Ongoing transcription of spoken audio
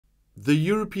The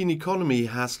European economy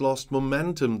has lost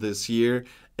momentum this year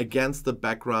against the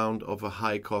background of a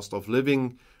high cost of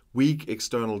living, weak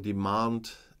external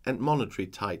demand, and monetary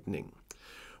tightening.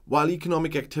 While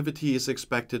economic activity is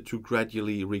expected to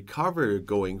gradually recover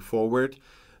going forward,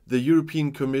 the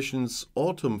European Commission's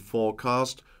autumn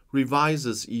forecast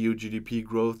revises EU GDP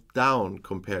growth down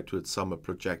compared to its summer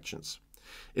projections.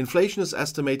 Inflation is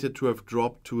estimated to have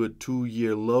dropped to a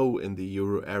two-year low in the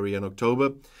euro area in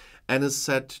October and is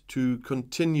set to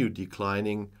continue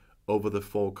declining over the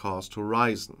forecast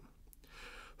horizon.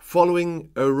 Following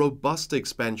a robust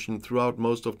expansion throughout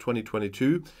most of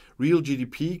 2022, real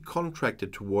GDP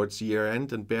contracted towards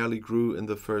year-end and barely grew in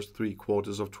the first three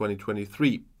quarters of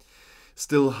 2023.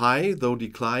 Still high, though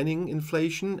declining,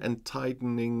 inflation and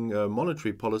tightening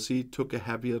monetary policy took a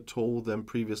heavier toll than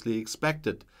previously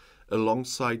expected,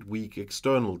 alongside weak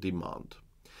external demand.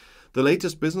 The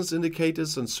latest business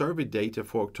indicators and survey data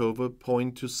for October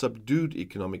point to subdued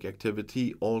economic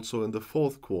activity also in the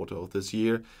fourth quarter of this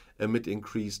year amid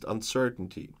increased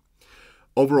uncertainty.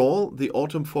 Overall, the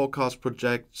autumn forecast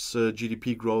projects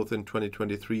GDP growth in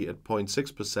 2023 at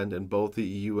 0.6% in both the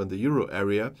EU and the euro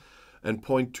area and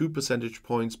 0.2 percentage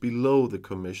points below the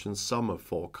Commission's summer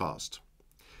forecast.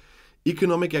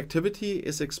 Economic activity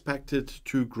is expected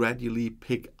to gradually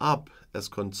pick up as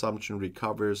consumption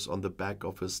recovers on the back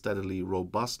of a steadily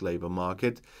robust labor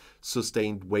market,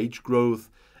 sustained wage growth,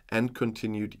 and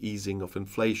continued easing of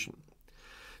inflation.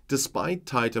 Despite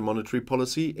tighter monetary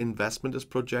policy, investment is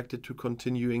projected to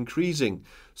continue increasing,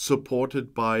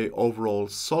 supported by overall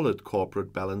solid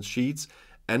corporate balance sheets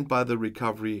and by the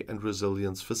Recovery and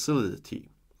Resilience Facility.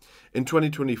 In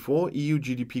 2024, EU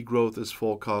GDP growth is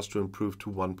forecast to improve to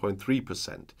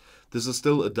 1.3%. This is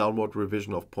still a downward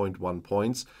revision of 0.1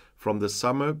 points from the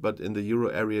summer, but in the euro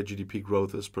area, GDP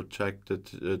growth is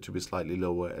projected to be slightly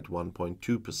lower at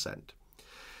 1.2%.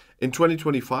 In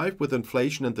 2025, with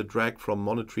inflation and the drag from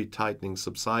monetary tightening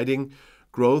subsiding,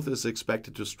 growth is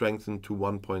expected to strengthen to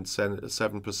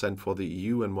 1.7% for the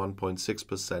EU and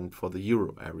 1.6% for the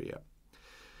euro area.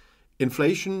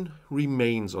 Inflation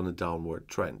remains on a downward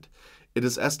trend. It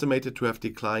is estimated to have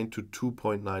declined to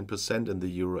 2.9% in the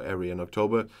euro area in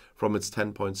October from its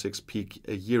 10.6 peak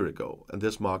a year ago, and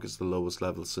this mark is the lowest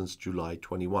level since July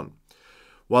 21.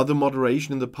 While the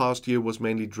moderation in the past year was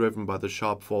mainly driven by the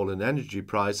sharp fall in energy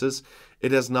prices,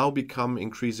 it has now become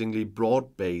increasingly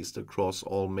broad-based across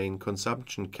all main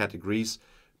consumption categories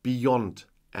beyond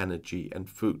energy and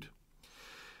food.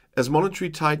 As monetary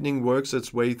tightening works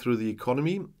its way through the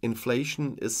economy,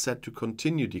 inflation is set to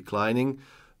continue declining,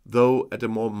 though at a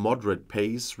more moderate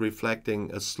pace, reflecting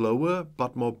a slower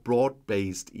but more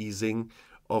broad-based easing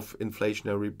of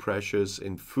inflationary pressures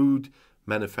in food,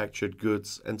 manufactured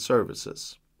goods, and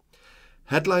services.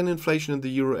 Headline inflation in the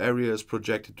euro area is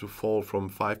projected to fall from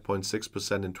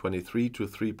 5.6% in 23 to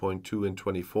 3.2 in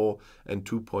 24 and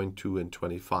 2.2 in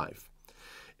 25.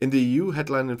 In the EU,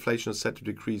 headline inflation is set to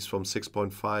decrease from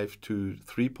 6.5 to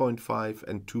 3.5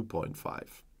 and 2.5.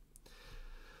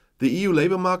 The EU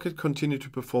labour market continued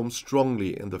to perform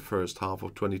strongly in the first half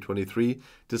of 2023,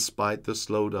 despite the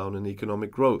slowdown in economic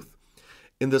growth.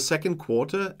 In the second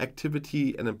quarter,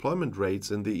 activity and employment rates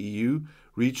in the EU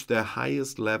reached their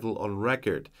highest level on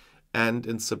record, and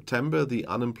in September, the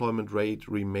unemployment rate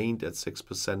remained at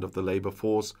 6% of the labour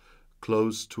force,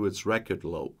 close to its record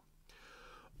low.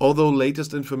 Although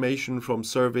latest information from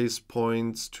surveys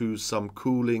points to some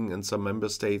cooling and some member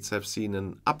states have seen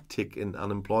an uptick in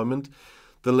unemployment,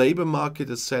 the labour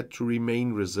market is set to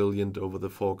remain resilient over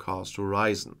the forecast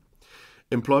horizon.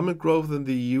 Employment growth in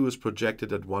the EU is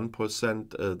projected at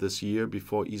 1% this year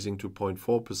before easing to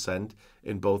 0.4%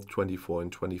 in both 24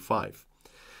 and 25.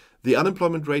 The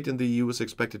unemployment rate in the EU is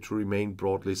expected to remain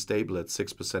broadly stable at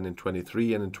 6% in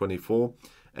 23 and in 24,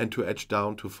 and to edge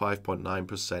down to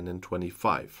 5.9% in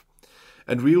 25.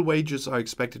 And real wages are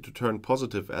expected to turn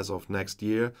positive as of next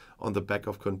year on the back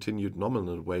of continued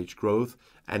nominal wage growth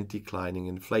and declining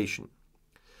inflation.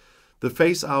 The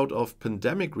phase-out of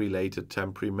pandemic-related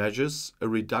temporary measures, a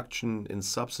reduction in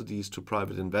subsidies to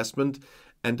private investment,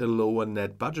 and a lower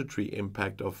net budgetary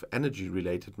impact of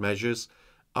energy-related measures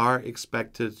are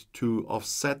expected to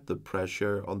offset the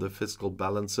pressure on the fiscal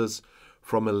balances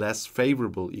from a less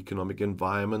favorable economic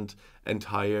environment and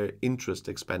higher interest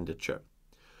expenditure.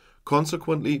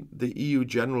 Consequently, the EU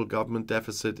general government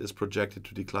deficit is projected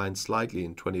to decline slightly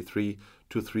in 23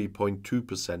 to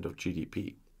 3.2% of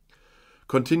GDP.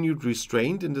 Continued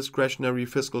restraint in discretionary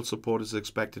fiscal support is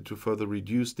expected to further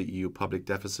reduce the EU public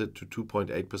deficit to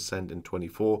 2.8% in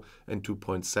 24 and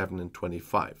 2.7% in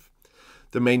 25.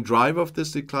 The main driver of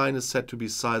this decline is said to be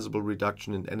sizable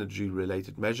reduction in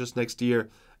energy-related measures next year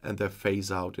and their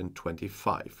phase-out in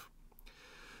 2025.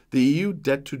 The EU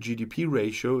debt to GDP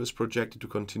ratio is projected to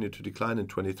continue to decline in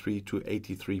 2023 to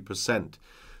 83%.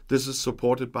 This is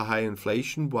supported by high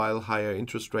inflation, while higher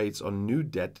interest rates on new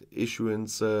debt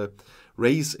issuance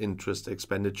raise interest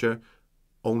expenditure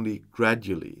only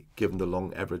gradually, given the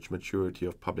long average maturity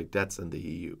of public debts in the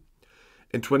EU.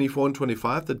 In 24 and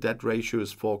 25, the debt ratio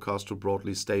is forecast to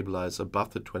broadly stabilize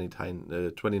above the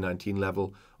 2019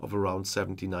 level of around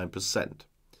 79%.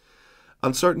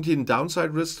 Uncertainty and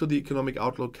downside risks to the economic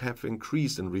outlook have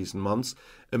increased in recent months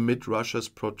amid Russia's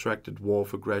protracted war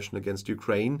of aggression against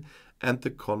Ukraine and the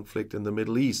conflict in the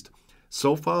Middle East.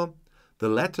 So far, the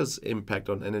latter's impact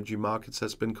on energy markets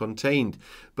has been contained,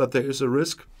 but there is a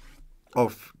risk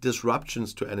of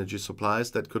disruptions to energy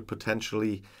supplies that could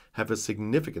potentially have a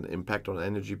significant impact on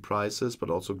energy prices, but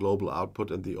also global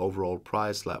output and the overall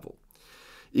price level.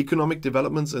 Economic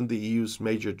developments in the EU's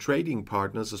major trading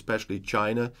partners, especially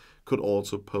China, could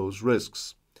also pose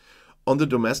risks. On the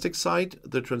domestic side,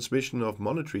 the transmission of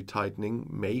monetary tightening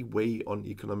may weigh on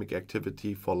economic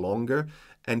activity for longer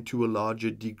and to a larger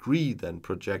degree than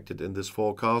projected in this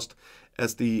forecast,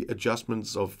 as the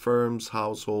adjustments of firms,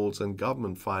 households, and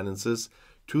government finances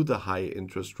to the high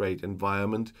interest rate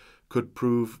environment could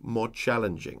prove more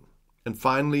challenging. And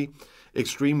finally,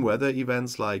 extreme weather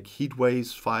events like heat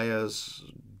waves, fires,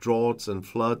 droughts, and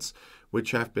floods,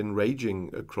 which have been raging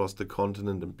across the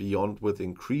continent and beyond with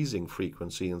increasing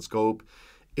frequency and scope,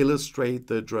 illustrate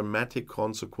the dramatic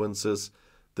consequences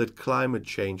that climate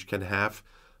change can have,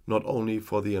 not only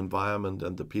for the environment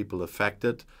and the people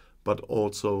affected, but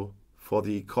also for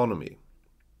the economy.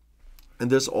 And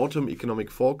this autumn economic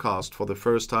forecast, for the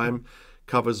first time,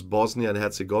 covers Bosnia and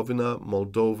Herzegovina,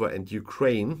 Moldova, and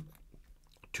Ukraine,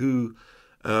 to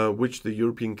which the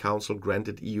European Council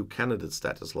granted EU candidate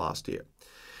status last year.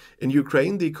 In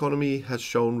Ukraine, the economy has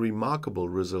shown remarkable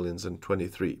resilience in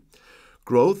 23.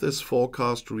 Growth is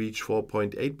forecast to reach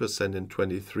 4.8% in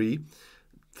 23,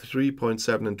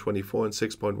 3.7% in 24, and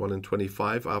 6.1% in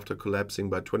 25, after collapsing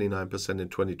by 29% in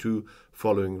 22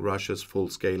 following Russia's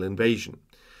full-scale invasion.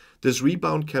 This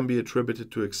rebound can be attributed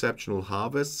to exceptional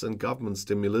harvests and government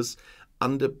stimulus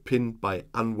underpinned by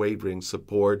unwavering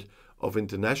support of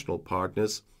international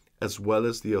partners, as well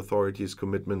as the authorities'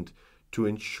 commitment to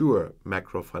ensure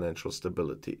macro-financial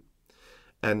stability.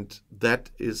 And that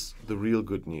is the real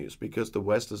good news, because the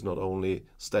West is not only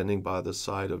standing by the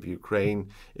side of Ukraine,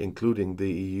 including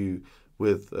the EU,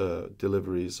 with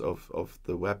deliveries of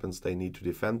the weapons they need to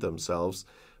defend themselves,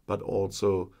 but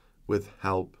also with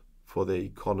help for the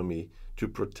economy, to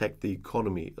protect the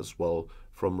economy as well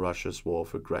from Russia's war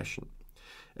of aggression.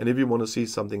 And if you want to see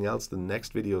something else, the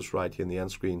next video is right here in the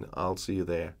end screen. I'll see you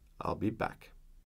there. I'll be back.